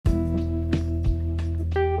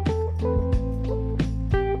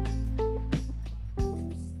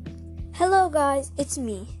guys, it's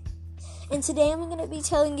me. And today I'm going to be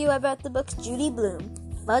telling you about the book Judy Blume,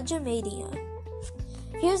 Fudge-O-Mania.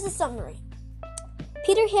 Here's the summary.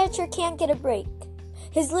 Peter Hatcher can't get a break.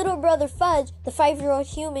 His little brother Fudge, the 5-year-old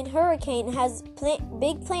human hurricane, has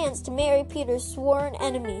big plans to marry Peter's sworn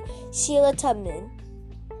enemy, Sheila Tubman.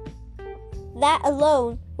 That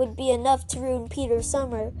alone would be enough to ruin Peter's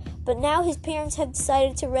summer, but now his parents have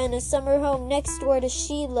decided to rent a summer home next door to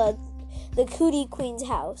Sheila, the Cootie Queen's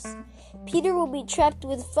house. Peter will be trapped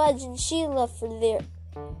with Fudge and Sheila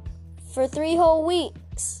for 3 whole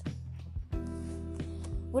weeks.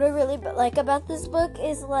 What I really like about this book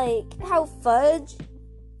is how Fudge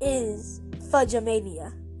is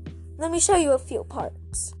Fudge-O-Mania. Let me show you a few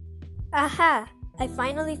parts. Aha! I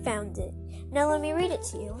finally found it. Now let me read it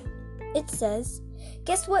to you. It says,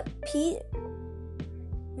 "Guess what, Pete?"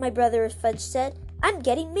 My brother Fudge said, "I'm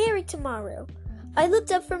getting married tomorrow." I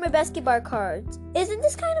looked up from my basketball cards. "Isn't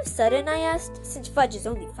this kind of sudden?" I asked, since Fudge is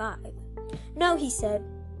only 5. "No," he said.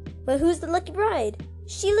 "But who's the lucky bride?"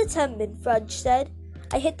 "Sheila Tubman," Fudge said.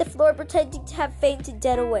 I hit the floor pretending to have fainted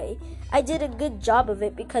dead away. I did a good job of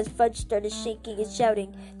it because Fudge started shaking and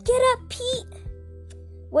shouting, "Get up, Pete!"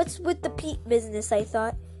 What's with the Pete business, I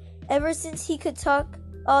thought. Ever since he could talk,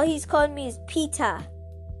 all he's called me is Pita.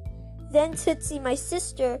 Then Tootsie, my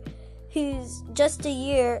sister, who's just a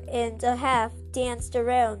year and a half, danced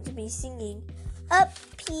around me singing, "Up,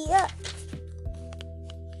 Pete, up."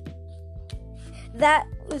 That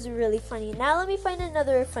was really funny. Now let me find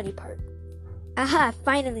another funny part. Aha,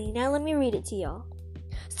 finally. Now let me read it to y'all.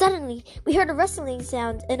 Suddenly, we heard a rustling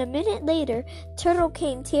sound, and a minute later, Turtle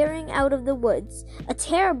came tearing out of the woods. A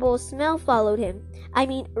terrible smell followed him. I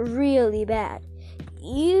mean, really bad.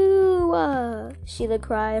 "Ew!" Sheila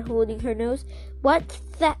cried, holding her nose. "What's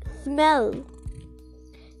that smell?"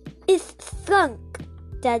 "It's skunk,"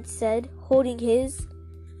 Dad said, holding his.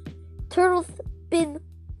 "Turtle's been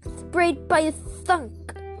sprayed by a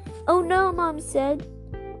skunk." "Oh no," Mom said.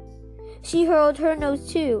 She hurled her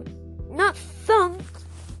nose too. "Not skunk."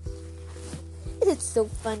 It's so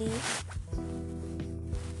funny.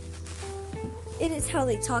 It is how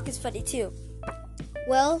they talk is funny too.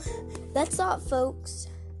 Well, that's all, folks.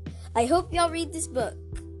 I hope y'all read this book.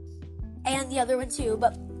 And the other one too.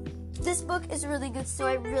 But this book is really good, so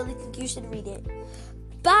I really think you should read it.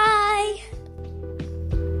 Bye!